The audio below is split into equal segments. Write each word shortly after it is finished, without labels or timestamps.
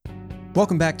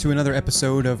Welcome back to another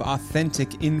episode of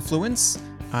Authentic Influence.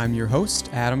 I'm your host,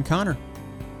 Adam Connor.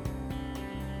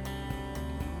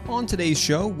 On today's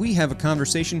show, we have a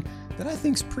conversation that I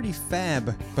think is pretty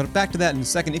fab, but back to that in a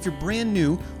second. If you're brand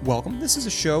new, welcome. This is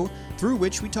a show through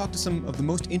which we talk to some of the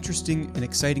most interesting and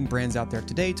exciting brands out there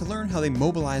today to learn how they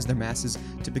mobilize their masses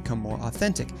to become more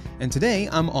authentic. And today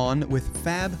I'm on with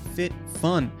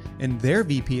FabFitFun and their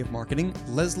VP of Marketing,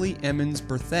 Leslie Emmons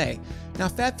Burthey. Now,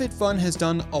 FabFitFun has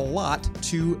done a lot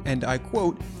to, and I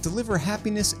quote, deliver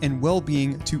happiness and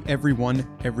well-being to everyone,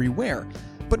 everywhere.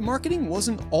 But marketing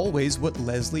wasn't always what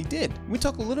Leslie did. We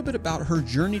talk a little bit about her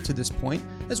journey to this point,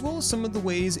 as well as some of the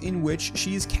ways in which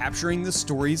she is capturing the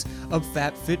stories of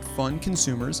FabFitFun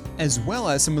consumers, as well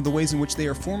as some of the ways in which they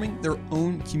are forming their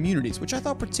own communities, which I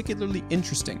thought particularly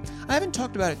interesting. I haven't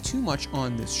talked about it too much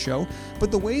on this show, but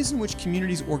the ways in which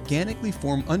communities organically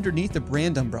form underneath a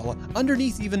brand umbrella,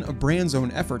 underneath even a brand's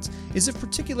own efforts, is of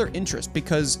particular interest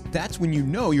because that's when you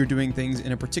know you're doing things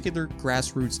in a particular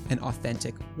grassroots and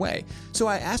authentic way. So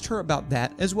I asked her about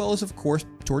that, as well as, of course,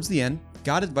 towards the end,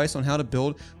 got advice on how to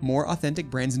build more authentic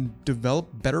brands and develop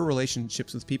better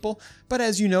relationships with people. But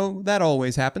as you know, that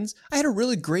always happens. I had a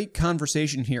really great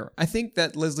conversation here. I think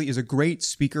that Leslie is a great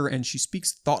speaker and she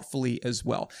speaks thoughtfully as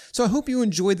well. So I hope you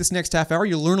enjoy this next half hour.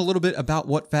 You'll learn a little bit about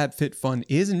what FabFitFun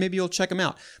is and maybe you'll check them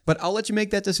out. But I'll let you make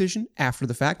that decision after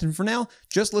the fact. And for now,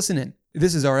 just listen in.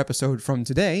 This is our episode from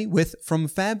today with, from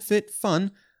FabFitFun,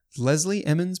 Leslie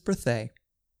Emmons Burthey.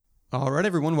 All right,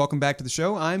 everyone, welcome back to the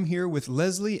show. I'm here with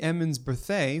Leslie Emmons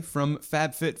Burthey from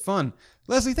FabFitFun.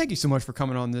 Leslie, thank you so much for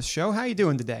coming on this show. How are you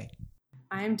doing today?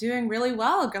 I'm doing really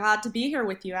well. Glad to be here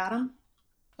with you, Adam.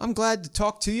 I'm glad to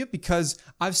talk to you because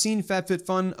I've seen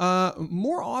FabFitFun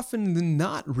more often than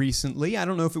not recently. I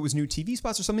don't know if it was new TV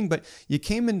spots or something, but you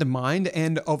came into mind.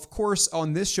 And of course,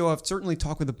 on this show, I've certainly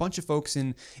talked with a bunch of folks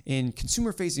in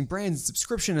consumer-facing brands and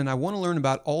subscription, and I want to learn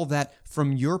about all of that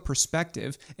from your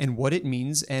perspective and what it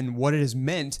means and what it has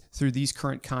meant through these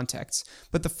current contexts.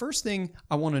 But the first thing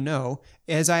I want to know,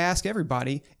 as I ask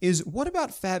everybody, is what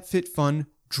about FabFitFun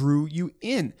drew you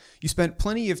in? You spent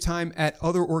plenty of time at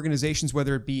other organizations,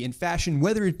 whether it be in fashion,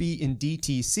 whether it be in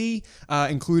DTC,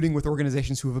 including with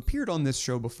organizations who have appeared on this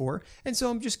show before. And so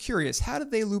I'm just curious, how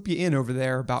did they loop you in over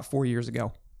there about 4 years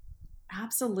ago?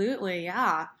 Absolutely,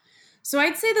 yeah. So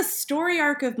I'd say the story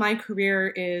arc of my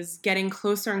career is getting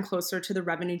closer and closer to the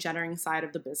revenue generating side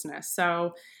of the business.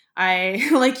 So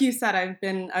like you said, I've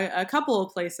been a couple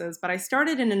of places, but I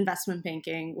started in investment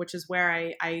banking, which is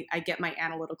where I get my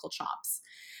analytical chops.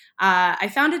 I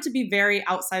found it to be very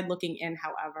outside looking in,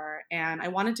 however, and I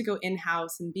wanted to go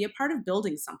in-house and be a part of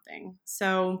building something.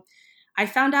 So I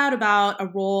found out about a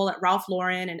role at Ralph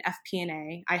Lauren and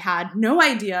FP&A. I had no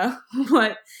idea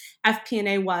what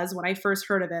FP&A was when I first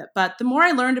heard of it, but the more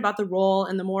I learned about the role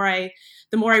and the more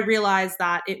I realized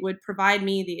that it would provide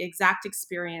me the exact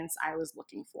experience I was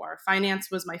looking for. Finance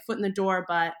was my foot in the door,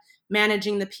 but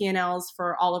managing the P&Ls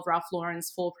for all of Ralph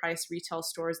Lauren's full price retail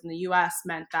stores in the US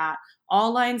meant that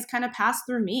all lines kind of passed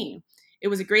through me. It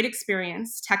was a great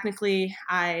experience. Technically,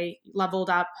 I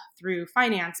leveled up through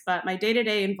finance, but my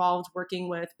day-to-day involved working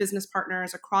with business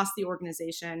partners across the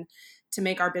organization to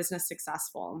make our business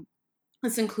successful.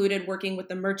 This included working with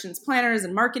the merchants, planners,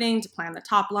 and marketing to plan the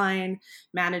top line,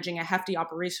 managing a hefty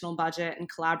operational budget, and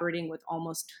collaborating with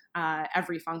almost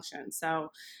every function. So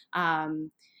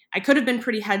I could have been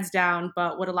pretty heads down,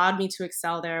 but what allowed me to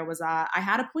excel there was I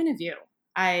had a point of view.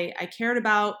 I cared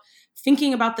about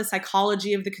thinking about the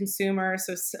psychology of the consumer.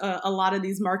 So a lot of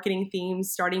these marketing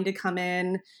themes starting to come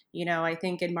in. You know, I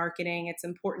think in marketing, it's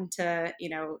important to,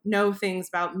 know things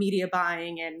about media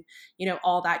buying and,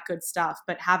 all that good stuff.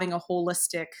 But having a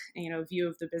holistic, view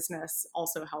of the business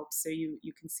also helps. So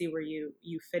you can see where you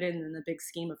fit in the big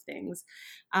scheme of things.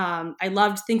 I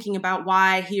loved thinking about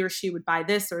why he or she would buy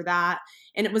this or that.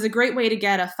 And it was a great way to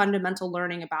get a fundamental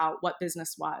learning about what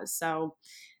business was. So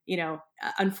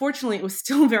unfortunately, it was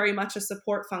still very much a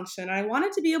support function. I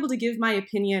wanted to be able to give my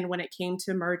opinion when it came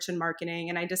to merch and marketing,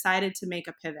 and I decided to make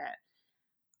a pivot.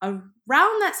 Around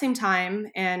that same time,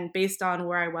 and based on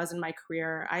where I was in my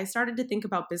career, I started to think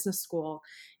about business school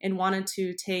and wanted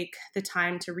to take the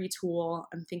time to retool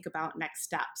and think about next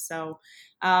steps. So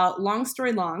long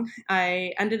story long,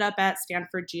 I ended up at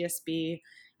Stanford GSB,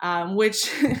 which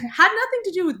had nothing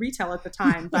to do with retail at the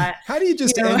time. But how do you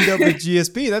just end up at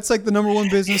GSB? That's like the number one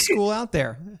business school out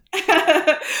there.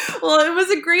 Well, it was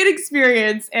a great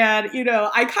experience. And,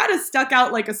 I kind of stuck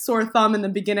out like a sore thumb in the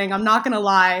beginning. I'm not going to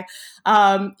lie.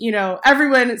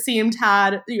 Everyone, it seemed,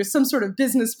 had some sort of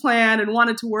business plan and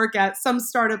wanted to work at some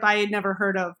startup I had never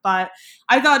heard of. But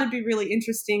I thought it'd be really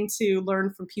interesting to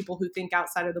learn from people who think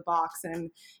outside of the box.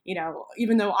 And,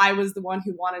 even though I was the one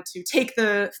who wanted to take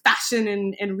the fashion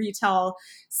and retail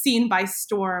scene by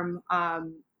storm,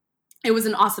 it was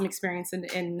an awesome experience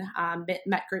and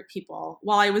met great people.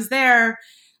 While I was there,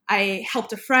 I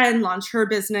helped a friend launch her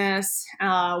business.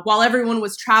 While everyone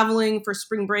was traveling for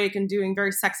spring break and doing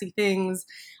very sexy things,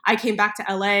 I came back to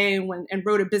LA and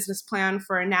wrote a business plan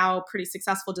for a now pretty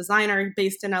successful designer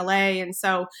based in LA. And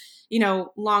so,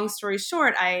 long story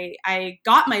short, I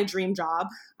got my dream job,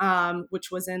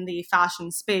 which was in the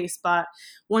fashion space. But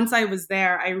once I was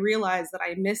there, I realized that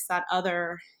I missed that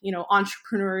other,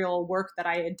 entrepreneurial work that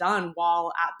I had done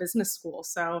while at business school.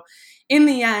 So in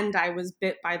the end, I was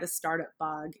bit by the startup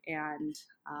bug and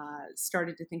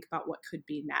started to think about what could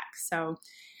be next. So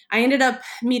I ended up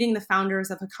meeting the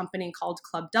founders of a company called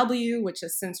Club W, which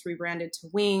has since rebranded to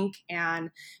Wink, and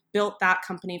built that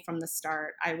company from the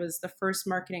start. I was the first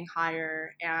marketing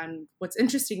hire. And what's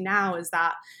interesting now is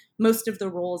that most of the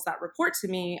roles that report to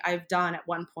me, I've done at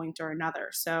one point or another.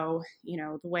 So,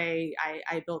 the way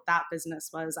I built that business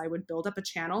was I would build up a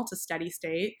channel to steady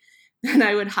state. Then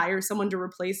I would hire someone to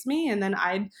replace me, and then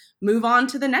I'd move on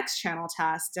to the next channel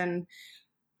test. And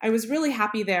I was really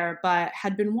happy there, but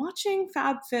had been watching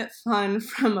FabFitFun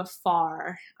from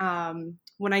afar.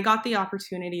 When I got the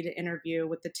opportunity to interview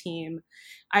with the team,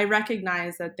 I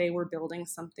recognized that they were building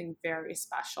something very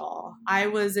special. I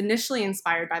was initially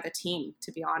inspired by the team,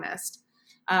 to be honest.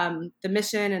 The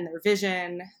mission and their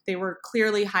vision, they were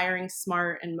clearly hiring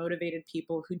smart and motivated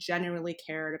people who genuinely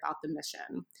cared about the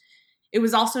mission. It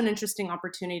was also an interesting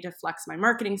opportunity to flex my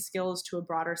marketing skills to a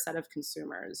broader set of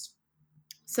consumers.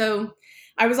 So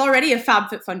I was already a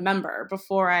FabFitFun member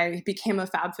before I became a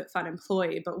FabFitFun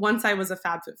employee. But once I was a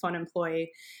FabFitFun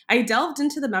employee, I delved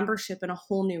into the membership in a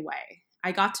whole new way.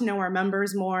 I got to know our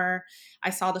members more. I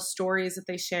saw the stories that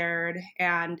they shared,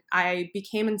 and I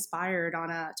became inspired on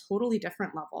a totally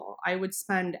different level. I would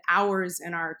spend hours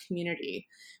in our community,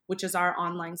 which is our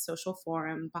online social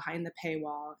forum behind the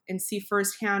paywall, and see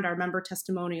firsthand our member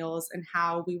testimonials and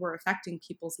how we were affecting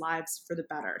people's lives for the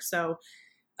better. So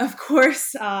of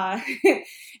course,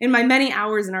 in my many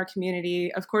hours in our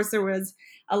community, of course, there was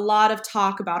a lot of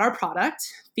talk about our product,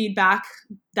 feedback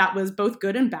that was both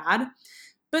good and bad.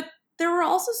 But there were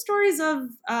also stories of,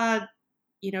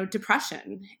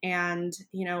 depression and,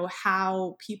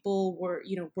 how people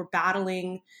were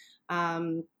battling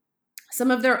some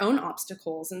of their own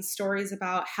obstacles, and stories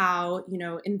about how,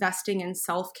 investing in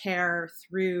self-care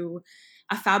through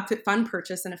a FabFitFun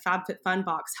purchase and a FabFitFun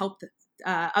box helped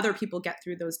other people get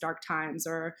through those dark times.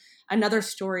 Or another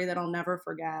story that I'll never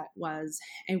forget was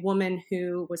a woman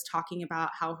who was talking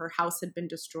about how her house had been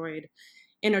destroyed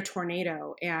in a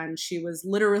tornado, and she was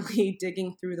literally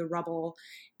digging through the rubble,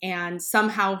 and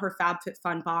somehow her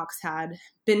FabFitFun box had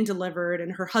been delivered,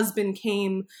 and her husband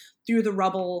came through the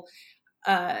rubble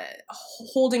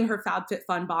holding her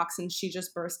FabFitFun box, and she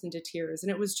just burst into tears.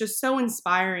 And it was just so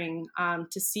inspiring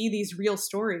to see these real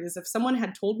stories. If someone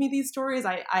had told me these stories,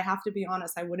 I have to be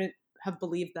honest, I wouldn't have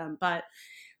believed them. But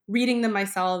reading them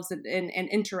myself and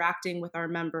interacting with our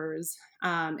members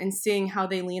and seeing how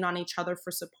they lean on each other for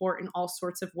support in all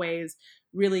sorts of ways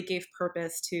really gave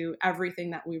purpose to everything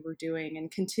that we were doing,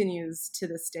 and continues to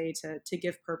this day to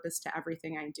give purpose to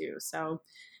everything I do. So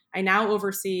I now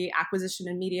oversee acquisition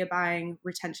and media buying,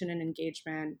 retention and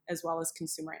engagement, as well as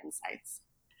consumer insights.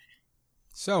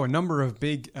 So a number of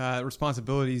big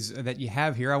responsibilities that you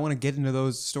have here. I want to get into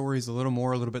those stories a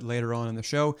little bit later on in the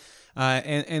show.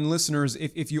 And listeners,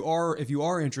 if you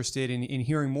are interested in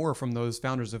hearing more from those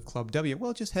founders of Club W,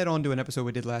 well, just head on to an episode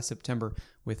we did last September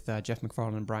with Jeff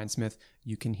McFarland and Brian Smith.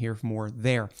 You can hear more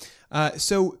there.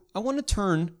 So I want to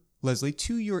turn, Leslie,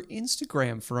 to your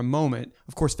Instagram for a moment.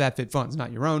 Of course, FabFitFun is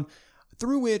not your own,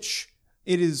 through which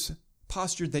it is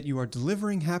postured that you are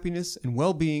delivering happiness and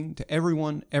well-being to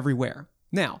everyone, everywhere.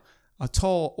 Now, a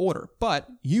tall order, but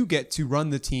you get to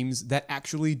run the teams that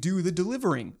actually do the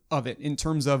delivering of it in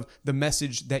terms of the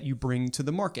message that you bring to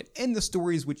the market and the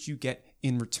stories which you get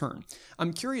in return.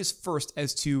 I'm curious first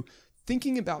as to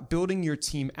thinking about building your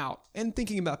team out and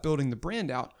thinking about building the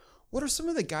brand out. What are some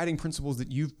of the guiding principles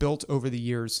that you've built over the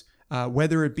years,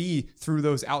 whether it be through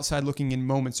those outside looking in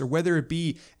moments or whether it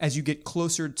be as you get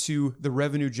closer to the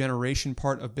revenue generation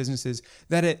part of businesses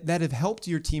that have helped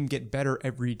your team get better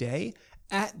every day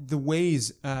at the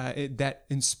ways that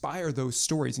inspire those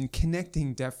stories and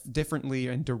connecting differently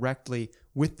and directly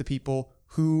with the people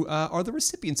who are the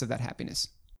recipients of that happiness?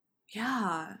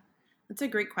 Yeah, that's a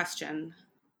great question.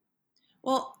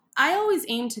 Well, I always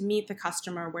aim to meet the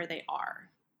customer where they are.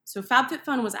 So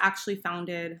FabFitFun was actually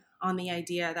founded on the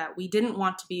idea that we didn't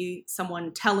want to be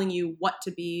someone telling you what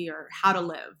to be or how to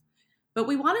live, but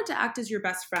we wanted to act as your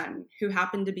best friend who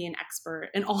happened to be an expert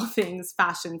in all things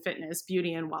fashion, fitness,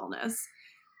 beauty, and wellness.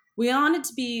 We wanted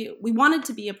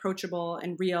to be approachable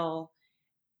and real.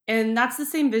 And that's the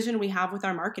same vision we have with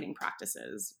our marketing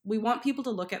practices. We want people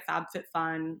to look at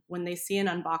FabFitFun when they see an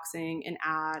unboxing, an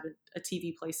ad, a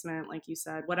TV placement, like you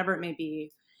said, whatever it may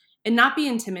be, and not be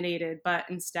intimidated, but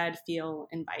instead feel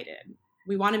invited.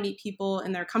 We want to meet people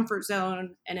in their comfort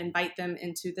zone and invite them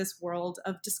into this world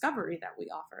of discovery that we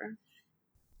offer.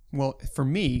 Well, for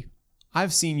me,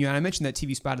 I've seen you, and I mentioned that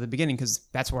TV spot at the beginning because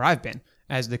that's where I've been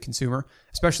as the consumer,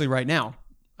 especially right now.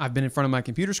 I've been in front of my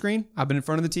computer screen. I've been in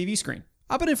front of the TV screen.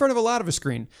 I've been in front of a lot of a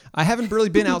screen. I haven't really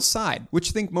been outside, which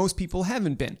I think most people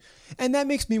haven't been. And that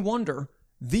makes me wonder,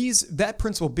 that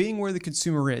principle being where the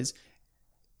consumer is,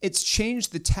 it's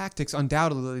changed the tactics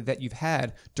undoubtedly that you've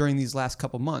had during these last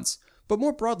couple months. But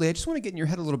more broadly, I just want to get in your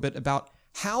head a little bit about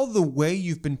how the way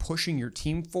you've been pushing your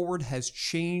team forward has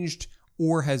changed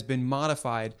or has been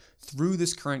modified through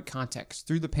this current context,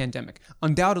 through the pandemic.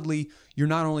 Undoubtedly, you're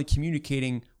not only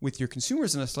communicating with your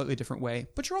consumers in a slightly different way,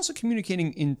 but you're also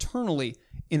communicating internally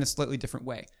in a slightly different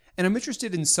way. And I'm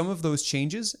interested in some of those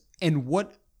changes and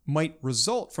what might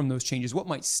result from those changes, what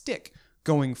might stick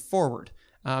going forward.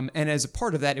 And as a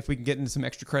part of that, if we can get into some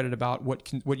extra credit about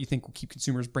what you think will keep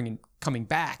consumers coming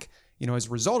back, as a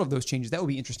result of those changes, that would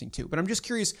be interesting too. But I'm just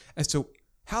curious as to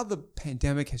how the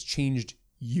pandemic has changed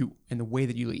you and the way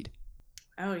that you lead.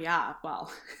 Oh, yeah.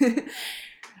 Well,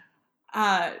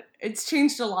 it's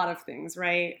changed a lot of things,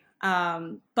 right?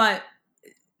 But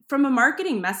from a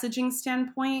marketing messaging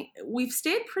standpoint, we've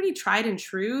stayed pretty tried and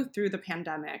true through the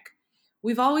pandemic.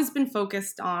 We've always been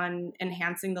focused on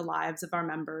enhancing the lives of our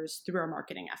members through our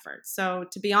marketing efforts. So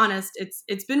to be honest,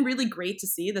 it's been really great to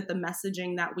see that the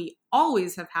messaging that we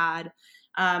always have had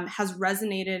has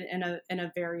resonated in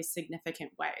a very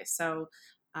significant way. So,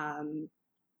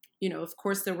 of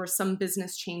course, there were some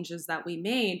business changes that we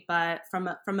made, but from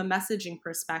a messaging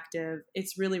perspective,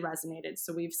 it's really resonated.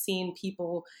 So we've seen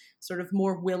people sort of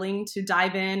more willing to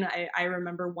dive in. I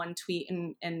remember one tweet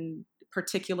in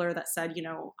particular that said,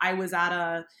 I was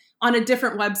on a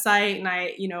different website and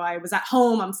I was at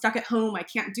home, I'm stuck at home, I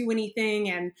can't do anything.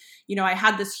 And, I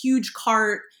had this huge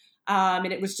cart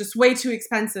and it was just way too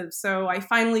expensive. So I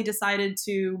finally decided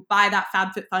to buy that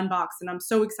FabFitFun box and I'm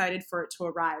so excited for it to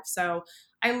arrive. So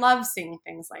I love seeing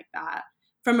things like that.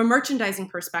 From a merchandising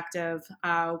perspective,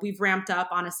 we've ramped up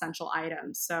on essential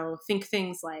items. So think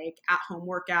things like at-home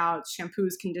workouts,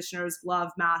 shampoos, conditioners,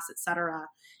 glove, masks, etc.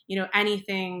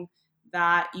 Anything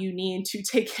that you need to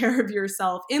take care of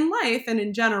yourself in life and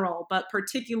in general, but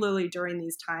particularly during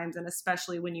these times, and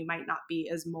especially when you might not be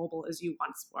as mobile as you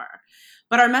once were.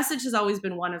 But our message has always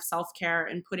been one of self-care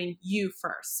and putting you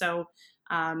first. So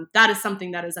that is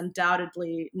something that is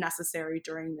undoubtedly necessary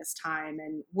during this time,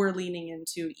 and we're leaning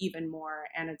into even more,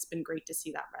 and it's been great to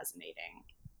see that resonating.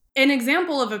 An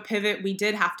example of a pivot we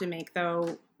did have to make,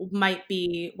 though, might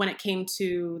be when it came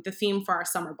to the theme for our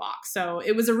summer box. So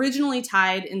it was originally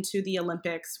tied into the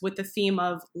Olympics with the theme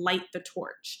of Light the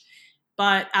Torch.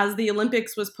 But as the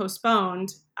Olympics was postponed,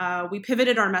 we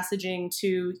pivoted our messaging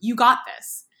to You Got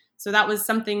This. So that was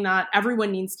something that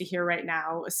everyone needs to hear right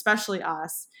now, especially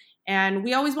us. And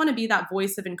we always want to be that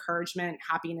voice of encouragement,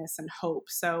 happiness, and hope.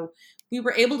 So we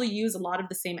were able to use a lot of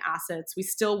the same assets. We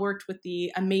still worked with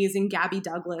the amazing Gabby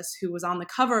Douglas, who was on the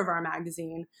cover of our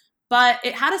magazine, but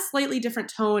it had a slightly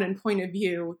different tone and point of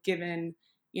view given,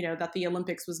 that the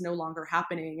Olympics was no longer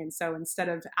happening. And so instead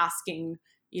of asking,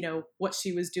 what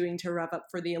she was doing to rev up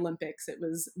for the Olympics, it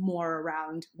was more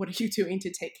around what are you doing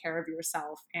to take care of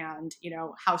yourself and,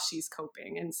 how she's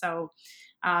coping. And so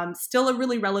still a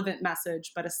really relevant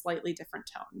message, but a slightly different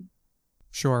tone.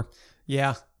 Sure.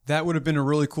 Yeah. That would have been a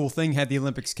really cool thing had the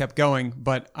Olympics kept going.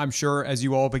 But I'm sure as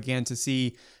you all began to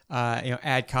see,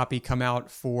 ad copy come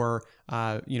out for,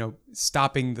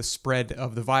 stopping the spread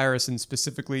of the virus and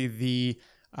specifically the,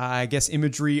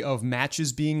 imagery of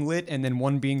matches being lit and then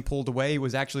one being pulled away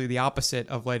was actually the opposite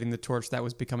of lighting the torch that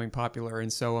was becoming popular.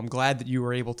 And so I'm glad that you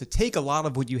were able to take a lot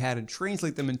of what you had and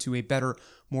translate them into a better,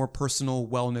 more personal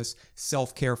wellness,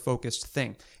 self-care focused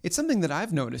thing. It's something that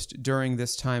I've noticed during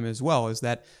this time as well, is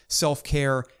that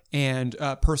self-care and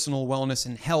personal wellness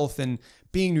and health and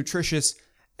being nutritious,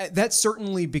 that's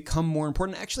certainly become more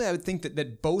important. Actually, I would think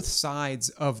that both sides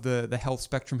of the health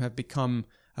spectrum have become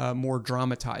more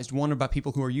dramatized. One about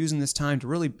people who are using this time to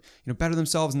really, better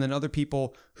themselves, and then other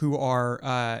people who are,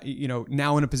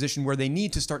 now in a position where they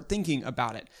need to start thinking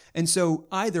about it. And so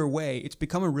either way, it's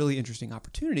become a really interesting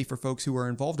opportunity for folks who are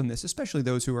involved in this, especially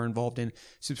those who are involved in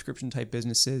subscription type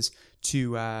businesses,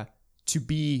 to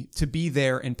be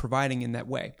there and providing in that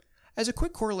way. As a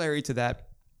quick corollary to that,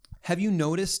 have you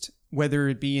noticed, whether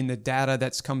it be in the data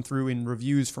that's come through in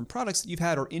reviews from products that you've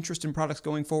had or interest in products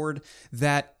going forward,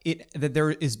 that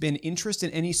there has been interest in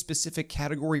any specific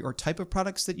category or type of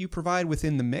products that you provide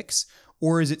within the mix?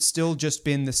 Or is it still just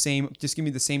been the same, just give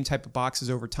me the same type of boxes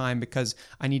over time because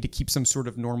I need to keep some sort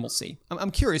of normalcy?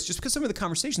 I'm curious, just because some of the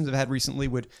conversations I've had recently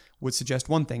would suggest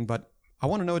one thing, but I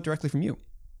want to know it directly from you.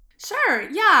 Sure.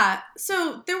 Yeah.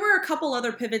 So there were a couple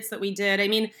other pivots that we did. I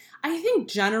mean, I think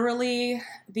generally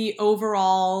the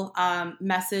overall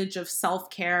message of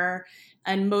self-care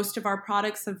and most of our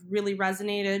products have really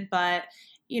resonated. But,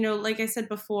 like I said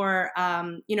before,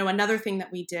 another thing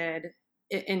that we did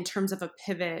in terms of a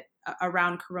pivot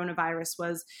around coronavirus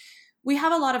was we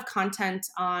have a lot of content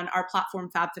on our platform,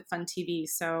 FabFitFun TV.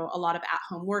 So a lot of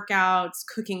at-home workouts,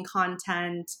 cooking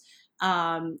content,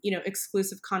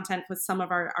 exclusive content with some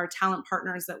of our talent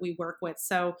partners that we work with.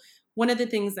 So one of the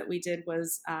things that we did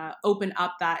was open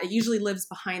up that. It usually lives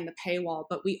behind the paywall,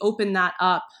 but we opened that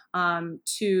up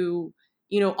to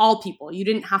all people. You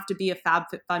didn't have to be a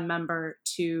FabFitFun member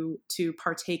to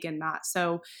partake in that.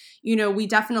 So we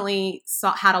definitely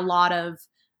had a lot of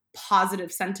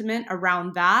positive sentiment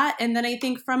around that. And then I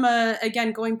think from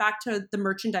going back to the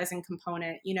merchandising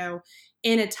component,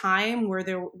 in a time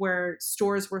where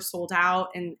stores were sold out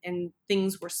and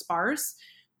things were sparse,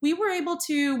 we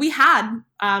had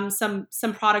some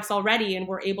products already, and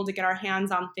we're able to get our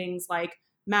hands on things like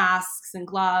masks and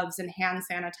gloves and hand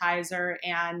sanitizer.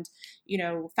 And,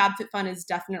 FabFitFun is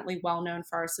definitely well known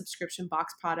for our subscription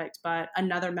box product, but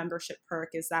another membership perk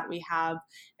is that we have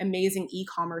amazing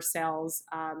e-commerce sales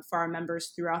for our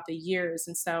members throughout the years.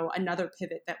 And so another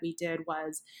pivot that we did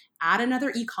was add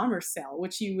another e-commerce sale,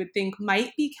 which you would think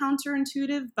might be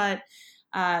counterintuitive, but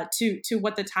to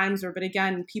what the times were. But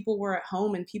again, people were at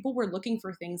home and people were looking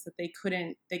for things that they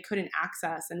couldn't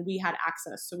access, and we had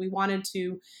access. So we wanted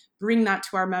to bring that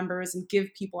to our members and give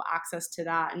people access to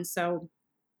that. And so,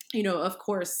 of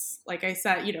course, like I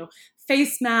said,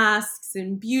 face masks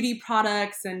and beauty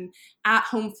products and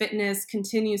at-home fitness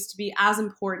continues to be as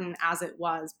important as it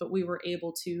was, but we were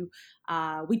able to,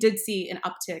 we did see an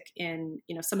uptick in,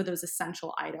 some of those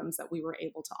essential items that we were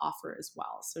able to offer as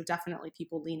well. So definitely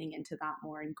people leaning into that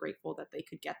more, and grateful that they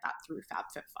could get that through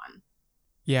FabFitFun.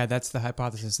 Yeah, that's the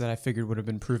hypothesis that I figured would have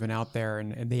been proven out there.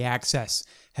 And the access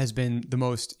has been the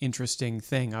most interesting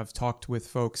thing. I've talked with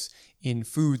folks in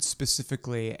food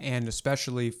specifically, and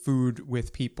especially food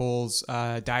with people's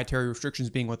dietary restrictions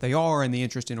being what they are, and the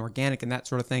interest in organic and that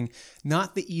sort of thing.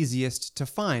 Not the easiest to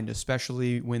find,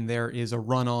 especially when there is a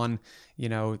run on,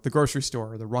 the grocery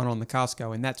store, or the run on the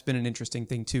Costco. And that's been an interesting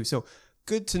thing too. So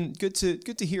good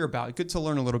to hear about, good to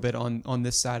learn a little bit on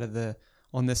this side of the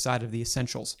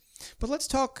essentials. But let's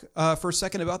talk for a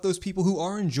second about those people who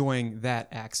are enjoying that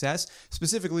access,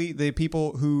 specifically the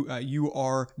people who you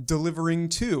are delivering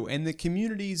to and the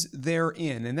communities they're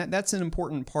in. And that's an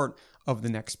important part of the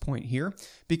next point here,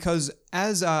 because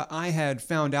as I had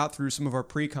found out through some of our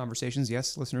pre-conversations,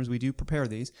 yes, listeners, we do prepare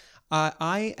these,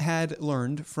 I had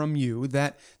learned from you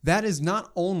that is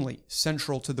not only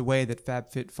central to the way that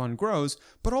FabFitFun grows,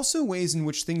 but also ways in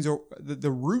which things are,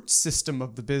 the root system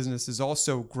of the business is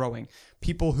also growing.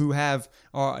 People who have,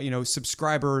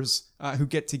 subscribers who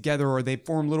get together, or they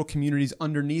form little communities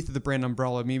underneath the brand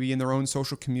umbrella, maybe in their own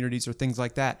social communities or things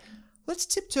like that. Let's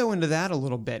tiptoe into that a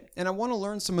little bit. And I want to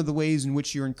learn some of the ways in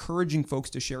which you're encouraging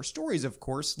folks to share stories, of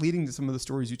course, leading to some of the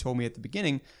stories you told me at the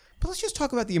beginning. But let's just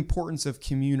talk about the importance of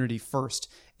community first.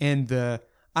 And I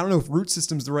don't know if root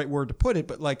system is the right word to put it,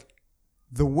 but like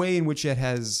the way in which it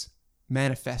has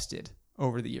manifested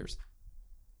over the years.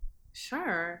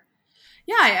 Sure.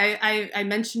 Yeah, I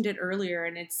mentioned it earlier,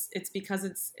 and it's because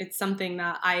it's something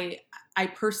that I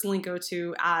personally go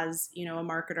to as, a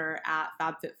marketer at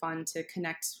FabFitFun to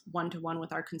connect one-to-one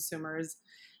with our consumers.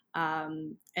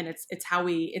 And it's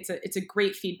a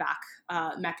great feedback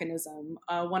mechanism.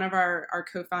 One of our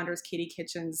co-founders, Katie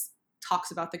Kitchens,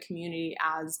 talks about the community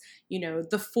as,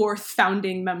 the fourth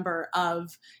founding member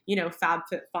of,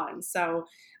 FabFitFun. So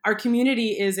our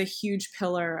community is a huge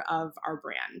pillar of our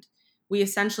brand. We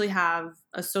essentially have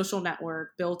a social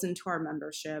network built into our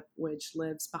membership, which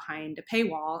lives behind a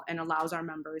paywall and allows our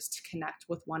members to connect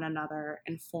with one another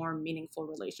and form meaningful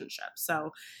relationships.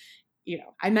 So,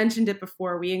 I mentioned it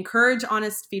before, we encourage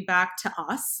honest feedback to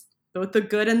us. both the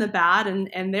good and the bad,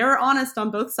 and they're honest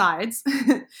on both sides.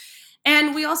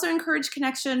 And we also encourage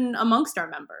connection amongst our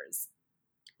members.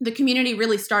 The community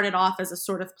really started off as a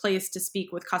sort of place to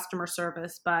speak with customer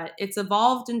service, but it's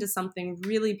evolved into something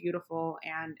really beautiful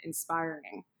and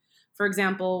inspiring. For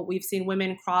example, we've seen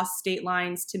women cross state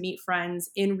lines to meet friends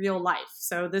in real life.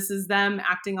 So this is them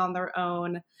acting on their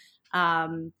own.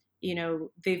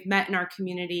 They've met in our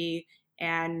community,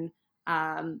 and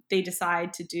they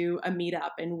decide to do a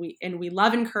meetup, and we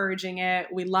love encouraging it.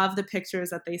 We love the pictures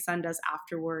that they send us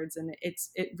afterwards, and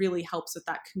it really helps with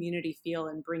that community feel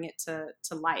and bring it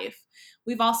to life.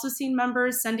 We've also seen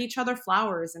members send each other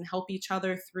flowers and help each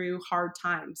other through hard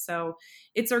times. So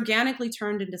it's organically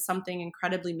turned into something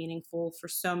incredibly meaningful for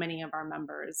so many of our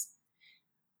members.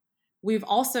 We've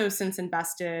also since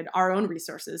invested our own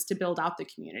resources to build out the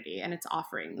community and its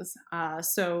offerings.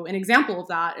 So an example of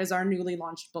that is our newly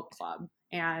launched book club.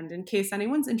 And in case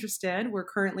anyone's interested, we're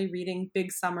currently reading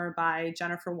Big Summer by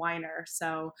Jennifer Weiner.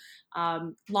 So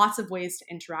lots of ways to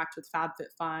interact with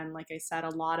FabFitFun. Like I said,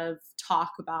 a lot of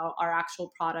talk about our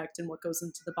actual product and what goes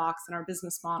into the box and our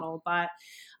business model, but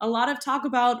a lot of talk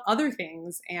about other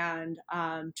things and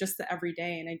just the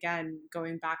everyday. And again,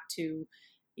 going back to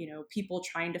people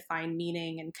trying to find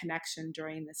meaning and connection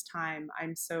during this time.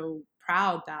 I'm so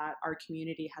proud that our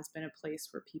community has been a place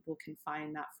where people can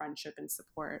find that friendship and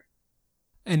support.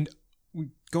 And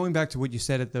going back to what you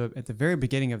said at the very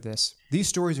beginning of this, these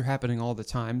stories are happening all the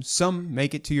time. Some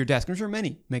make it to your desk. I'm sure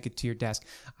many make it to your desk.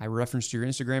 I referenced your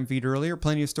Instagram feed earlier.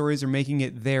 Plenty of stories are making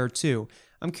it there too.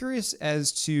 I'm curious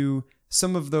as to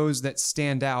some of those that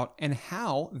stand out and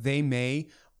how they may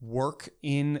work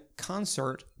in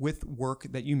concert with work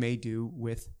that you may do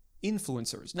with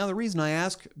influencers. Now, the reason I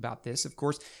ask about this, of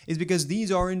course, is because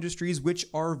these are industries which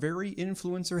are very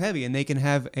influencer heavy, and they can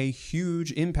have a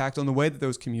huge impact on the way that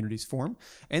those communities form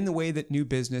and the way that new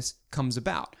business comes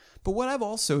about. But what I've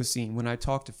also seen when I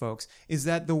talk to folks is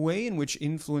that the way in which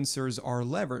influencers are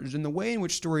leveraged and the way in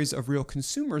which stories of real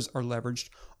consumers are leveraged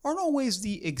aren't always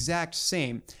the exact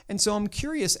same. And so I'm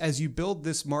curious, as you build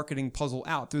this marketing puzzle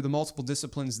out through the multiple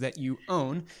disciplines that you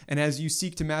own, and as you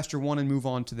seek to master one and move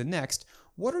on to the next,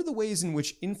 what are the ways in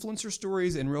which influencer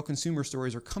stories and real consumer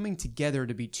stories are coming together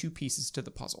to be two pieces to the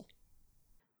puzzle?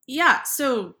 Yeah,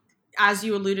 so as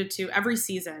you alluded to, every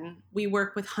season we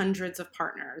work with hundreds of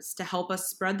partners to help us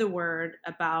spread the word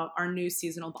about our new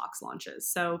seasonal box launches.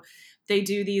 So they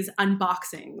do these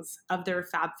unboxings of their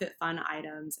FabFitFun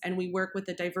items, and we work with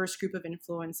a diverse group of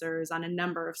influencers on a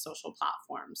number of social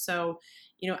platforms. So,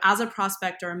 as a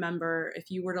prospect or a member,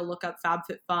 if you were to look up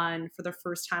FabFitFun for the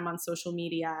first time on social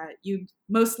media, you'd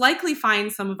most likely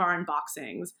find some of our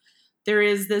unboxings. There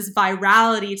is this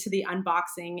virality to the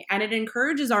unboxing, and it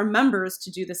encourages our members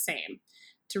to do the same,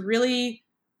 to really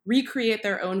recreate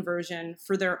their own version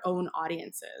for their own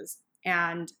audiences.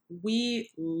 And we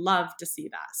love to see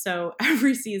that. So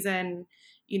every season,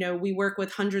 we work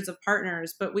with hundreds of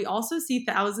partners, but we also see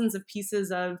thousands of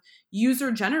pieces of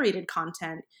user-generated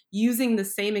content using the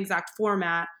same exact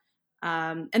format.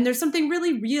 And there's something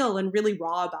really real and really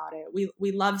raw about it.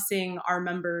 We love seeing our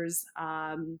members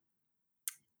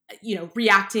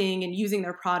reacting and using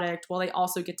their product while they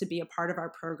also get to be a part of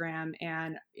our program.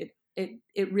 And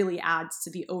it really adds to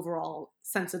the overall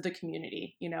sense of the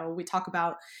community. We talk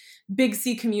about Big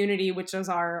C Community, which is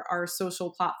our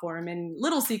social platform, and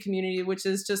Little C Community, which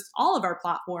is just all of our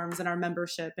platforms and our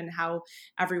membership and how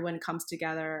everyone comes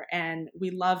together. And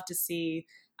we love to see,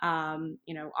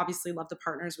 obviously love the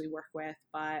partners we work with,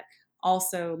 but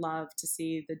also love to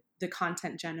see the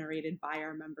content generated by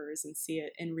our members and see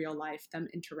it in real life, them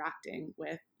interacting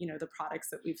with, the products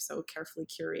that we've so carefully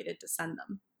curated to send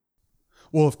them.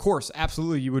 Well, of course,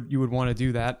 absolutely, you would want to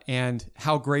do that. And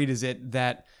how great is it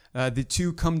that the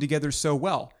two come together so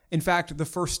well? In fact, the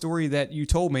first story that you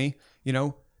told me,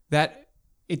 that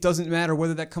it doesn't matter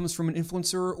whether that comes from an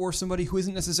influencer or somebody who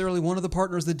isn't necessarily one of the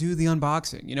partners that do the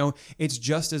unboxing. It's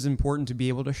just as important to be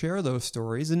able to share those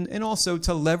stories and also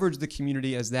to leverage the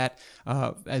community as that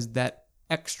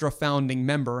extra founding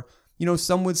member.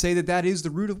 Some would say that is the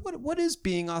root of what is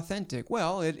being authentic.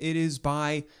 Well, it is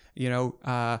by,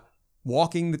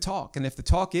 walking the talk. And if the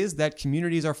talk is that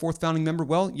community is our fourth founding member,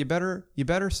 well, you better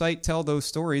tell those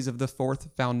stories of the fourth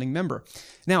founding member.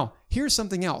 Now, here's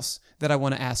something else that I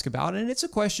want to ask about, and it's a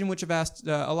question which I've asked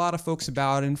a lot of folks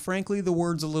about, and frankly, the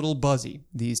word's a little buzzy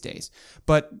these days.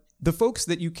 But the folks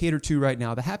that you cater to right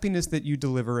now, the happiness that you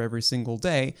deliver every single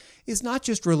day, is not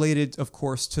just related, of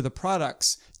course, to the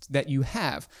products that you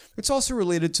have. It's also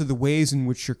related to the ways in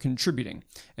which you're contributing.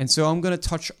 And so I'm going to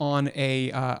touch on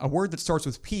a word that starts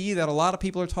with P that a lot of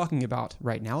people are talking about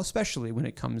right now, especially when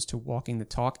it comes to walking the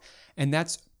talk, and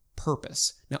that's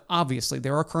purpose. Now, obviously,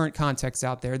 there are current contexts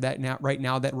out there right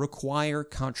now that require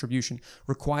contribution,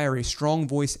 require a strong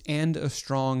voice and a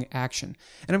strong action.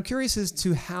 And I'm curious as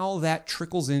to how that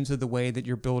trickles into the way that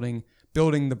you're building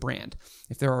the brand.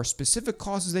 If there are specific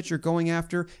causes that you're going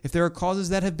after, if there are causes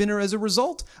that have been as a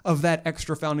result of that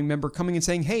extra founding member coming and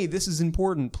saying, hey, this is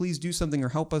important, please do something or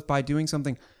help us by doing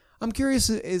something. I'm curious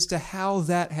as to how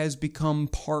that has become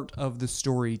part of the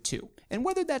story too, and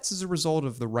whether that's as a result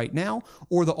of the right now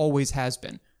or the always has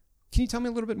been. Can you tell me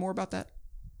a little bit more about that?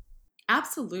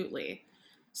 Absolutely.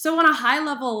 So on a high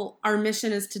level, our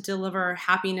mission is to deliver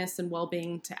happiness and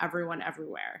well-being to everyone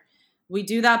everywhere. We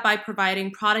do that by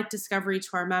providing product discovery to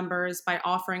our members, by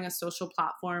offering a social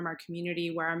platform, our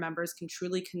community, where our members can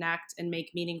truly connect and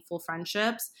make meaningful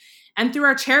friendships, and through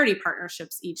our charity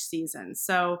partnerships each season.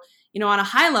 So, on a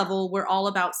high level, we're all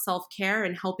about self-care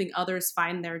and helping others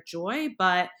find their joy.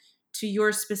 But to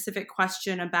your specific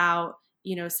question about,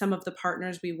 some of the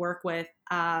partners we work with,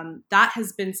 that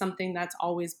has been something that's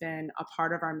always been a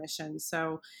part of our mission.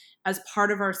 So as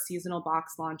part of our seasonal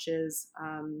box launches,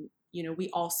 we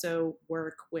also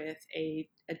work with a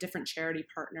different charity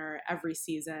partner every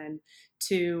season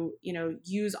to,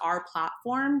 use our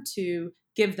platform to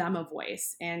give them a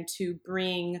voice and to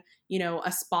bring,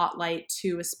 a spotlight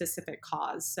to a specific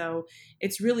cause. So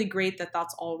it's really great that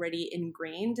that's already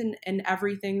ingrained in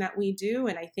everything that we do.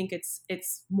 And I think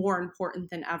it's more important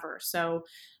than ever. So,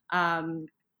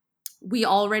 we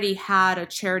already had a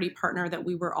charity partner that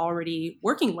we were already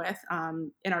working with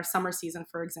in our summer season,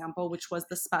 for example, which was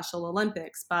the Special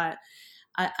Olympics. But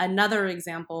another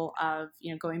example of,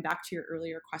 going back to your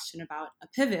earlier question about a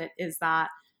pivot is that,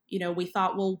 we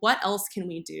thought, well, what else can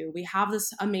we do? We have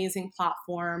this amazing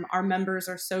platform. Our members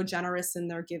are so generous in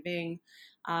their giving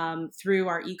through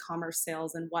our e-commerce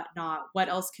sales and whatnot. What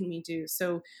else can we do?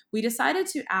 So we decided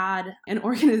to add an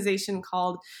organization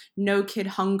called No Kid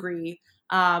Hungry,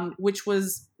 which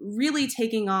was really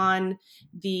taking on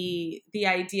the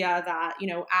idea that,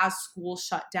 as schools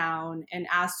shut down and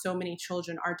as so many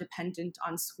children are dependent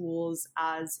on schools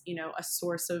as, a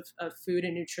source of food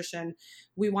and nutrition,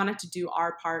 we wanted to do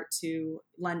our part to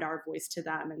lend our voice to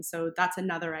them. And so that's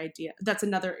another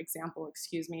example,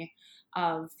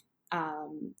 of,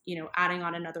 adding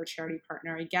on another charity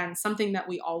partner. Again, something that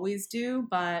we always do,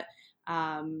 but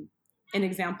an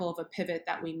example of a pivot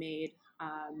that we made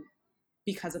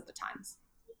because of the times.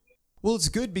 Well, it's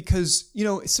good because,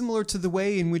 similar to the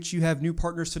way in which you have new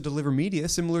partners to deliver media,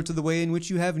 similar to the way in which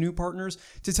you have new partners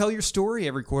to tell your story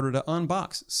every quarter to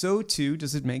unbox, so too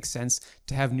does it make sense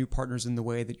to have new partners in the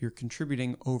way that you're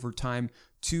contributing over time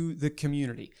to the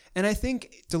community. And I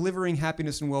think delivering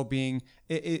happiness and well-being,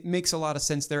 it makes a lot of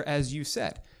sense there, as you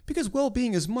said, because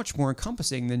well-being is much more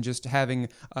encompassing than just having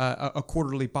a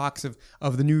quarterly box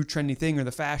of the new trendy thing or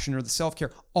the fashion or the self-care,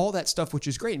 all that stuff, which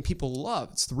is great and people love.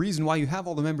 It's the reason why you have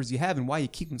all the members you have and why you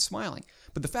keep them smiling.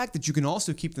 But the fact that you can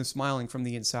also keep them smiling from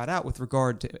the inside out with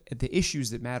regard to the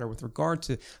issues that matter, with regard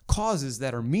to causes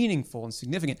that are meaningful and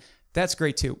significant, that's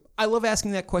great too. I love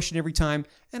asking that question every time,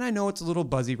 and I know it's a little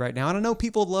buzzy right now, and I know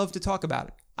people love to talk about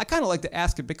it. I kind of like to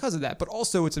ask it because of that, but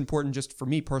also it's important just for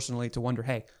me personally to wonder,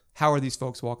 hey, how are these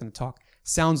folks walking the talk?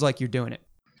 Sounds like you're doing it.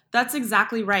 That's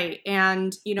exactly right.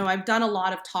 And, I've done a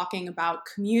lot of talking about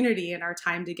community in our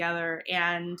time together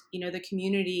and, the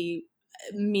community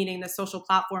meaning the social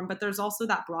platform, but there's also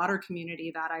that broader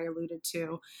community that I alluded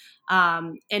to.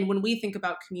 And when we think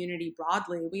about community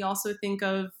broadly, we also think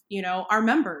of, our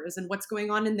members and what's going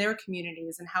on in their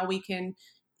communities and how we can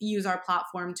use our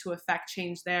platform to affect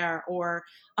change there, or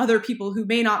other people who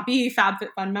may not be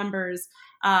FabFitFun members,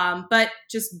 but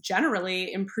just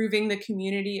generally improving the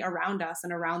community around us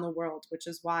and around the world, which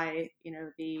is why,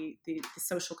 the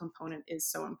social component is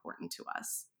so important to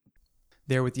us.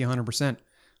 There with you 100%.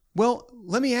 Well,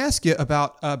 let me ask you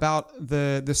about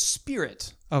the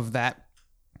spirit of that,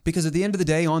 because at the end of the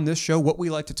day on this show, what we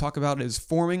like to talk about is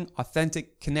forming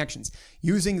authentic connections,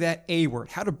 using that A word.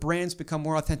 How do brands become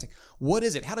more authentic? What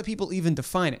is it? How do people even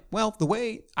define it? Well,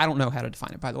 I don't know how to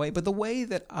define it, by the way, but the way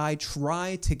that I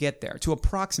try to get there, to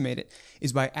approximate it,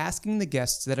 is by asking the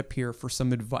guests that appear for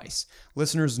some advice.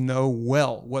 Listeners know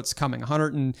well what's coming,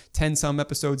 110 some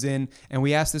episodes in, and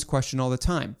we ask this question all the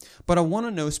time. But I want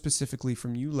to know specifically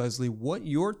from you, Leslie, what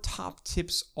your top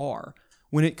tips are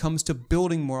when it comes to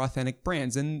building more authentic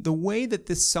brands. And the way that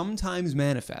this sometimes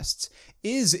manifests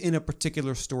is in a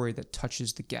particular story that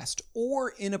touches the guest,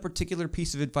 or in a particular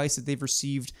piece of advice that they've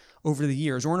received over the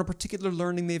years, or in a particular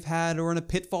learning they've had, or in a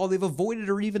pitfall they've avoided,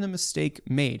 or even a mistake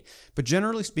made. But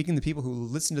generally speaking, the people who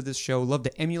listen to this show love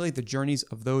to emulate the journeys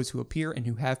of those who appear and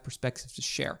who have perspectives to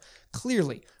share.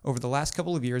 Clearly, over the last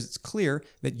couple of years, it's clear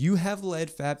that you have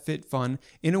led FabFitFun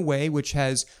in a way which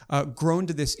has grown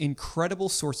to this incredible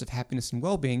source of happiness and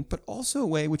well-being, but also a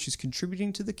way which is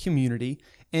contributing to the community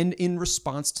and in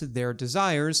response to their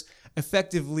desires,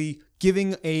 effectively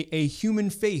giving a human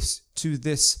face to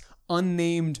this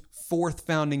unnamed fourth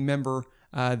founding member,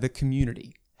 the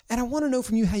community. And I want to know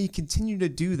from you how you continue to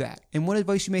do that and what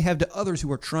advice you may have to others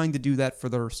who are trying to do that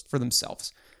for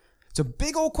themselves. It's a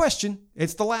big old question.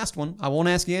 It's the last one. I won't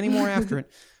ask you any more after it,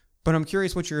 but I'm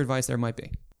curious what your advice there might be.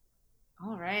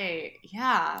 All right.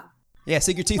 Yeah. Yeah,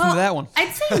 sink your teeth into that one.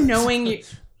 I'd say knowing you.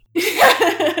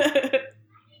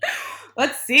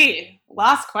 Let's see.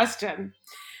 Last question.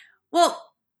 Well,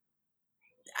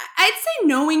 I'd say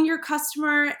knowing your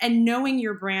customer and knowing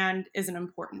your brand is an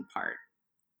important part.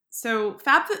 So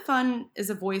FabFitFun is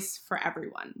a voice for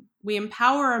everyone. We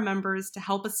empower our members to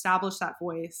help establish that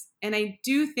voice. And I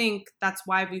do think that's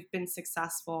why we've been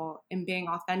successful in being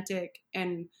authentic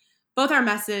in both our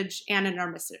message and in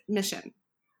our mission.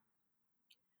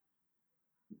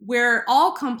 We're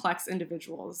all complex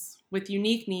individuals with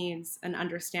unique needs, and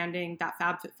understanding that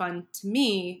FabFitFun, to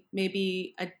me, may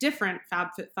be a different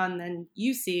FabFitFun than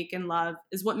you seek and love,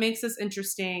 is what makes us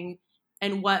interesting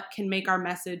and what can make our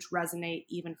message resonate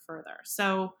even further.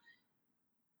 So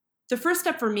the first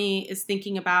step for me is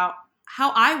thinking about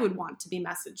how I would want to be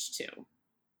messaged to.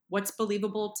 What's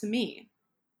believable to me?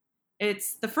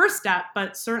 It's the first step,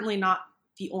 but certainly not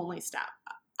the only step.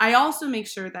 I also make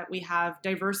sure that we have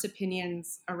diverse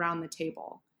opinions around the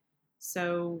table.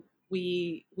 So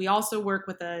we also work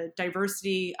with a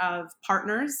diversity of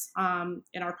partners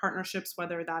in our partnerships,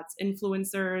 whether that's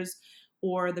influencers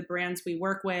or the brands we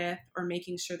work with, or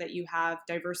making sure that you have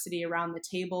diversity around the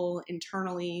table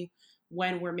internally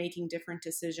when we're making different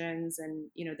decisions, and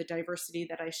the diversity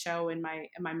that I show in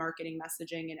my marketing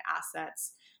messaging and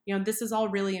assets. This is all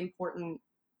really important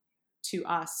to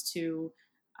us to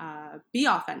be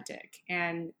authentic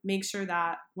and make sure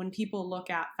that when people look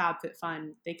at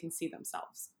FabFitFun, they can see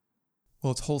themselves.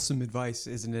 Well, it's wholesome advice,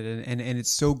 isn't it? And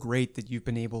it's so great that you've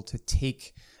been able to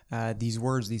take these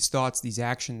words, these thoughts, these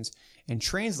actions, and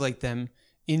translate them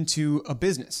into a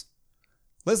business.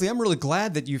 Leslie, I'm really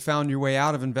glad that you found your way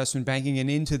out of investment banking and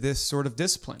into this sort of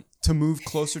discipline to move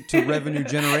closer to revenue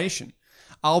generation.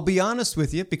 I'll be honest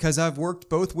with you, because I've worked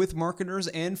both with marketers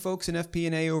and folks in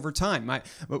FP&A over time.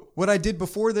 What I did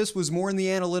before this was more in the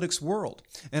analytics world.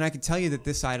 And I can tell you that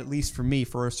this side, at least for me,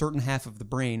 for a certain half of the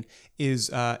brain,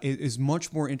 is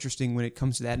much more interesting when it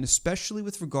comes to that. And especially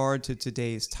with regard to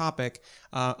today's topic,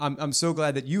 I'm so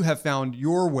glad that you have found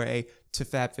your way to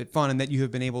FabFitFun and that you have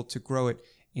been able to grow it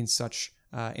in such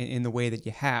in the way that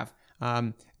you have.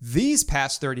 These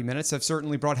past 30 minutes have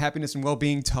certainly brought happiness and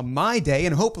well-being to my day,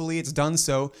 and hopefully it's done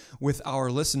so with our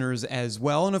listeners as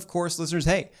well. And of course, listeners,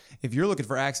 hey, if you're looking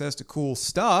for access to cool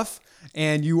stuff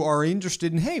and you are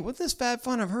interested in, hey, what's this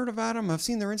FabFun? I've heard about them. I've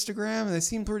seen their Instagram and they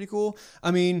seem pretty cool.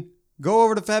 Go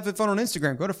over to FabFitFun on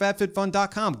Instagram. Go to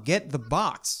FabFitFun.com. Get the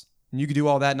box. And you can do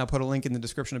all that, and I'll put a link in the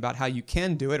description about how you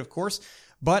can do it, of course.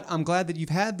 But I'm glad that you've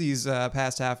had these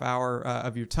past half hour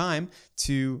of your time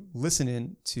to listen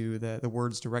in to the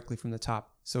words directly from the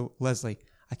top. So, Leslie,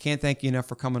 I can't thank you enough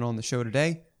for coming on the show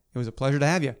today. It was a pleasure to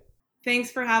have you. Thanks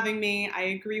for having me. I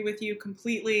agree with you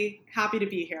completely. Happy to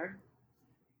be here.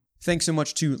 Thanks so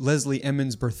much to Leslie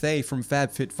Emmons Burthey from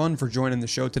FabFitFun for joining the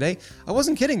show today. I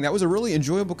wasn't kidding. That was a really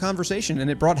enjoyable conversation, and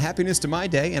it brought happiness to my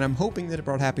day, and I'm hoping that it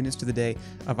brought happiness to the day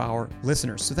of our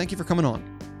listeners. So thank you for coming on.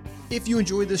 If you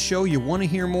enjoyed this show, you want to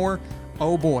hear more,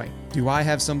 oh boy, do I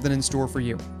have something in store for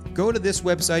you. Go to this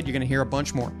website. You're going to hear a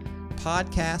bunch more.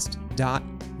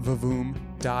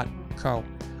 podcast.vavoom.co.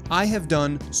 I have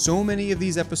done so many of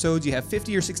these episodes. You have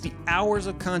 50 or 60 hours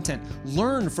of content.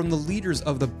 Learn from the leaders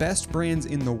of the best brands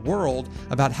in the world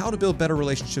about how to build better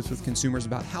relationships with consumers,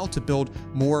 about how to build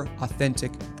more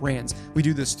authentic brands. We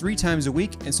do this 3 times a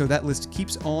week, and so that list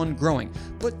keeps on growing.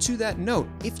 But to that note,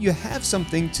 if you have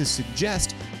something to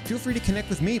suggest, feel free to connect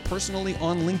with me personally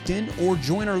on LinkedIn or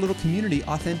join our little community,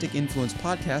 Authentic Influence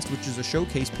Podcast, which is a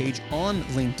showcase page on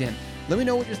LinkedIn. Let me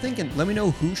know what you're thinking. Let me know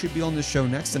who should be on this show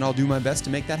next, and I'll do my best to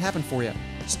make that happen for you.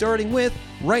 Starting with,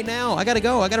 right now, I gotta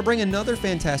go. I gotta bring another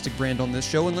fantastic brand on this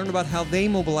show and learn about how they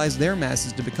mobilize their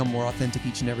masses to become more authentic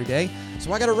each and every day.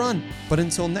 So I gotta run. But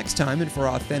until next time, and for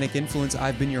Authentic Influence,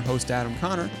 I've been your host, Adam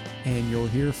Connor, and you'll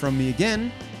hear from me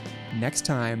again next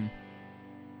time.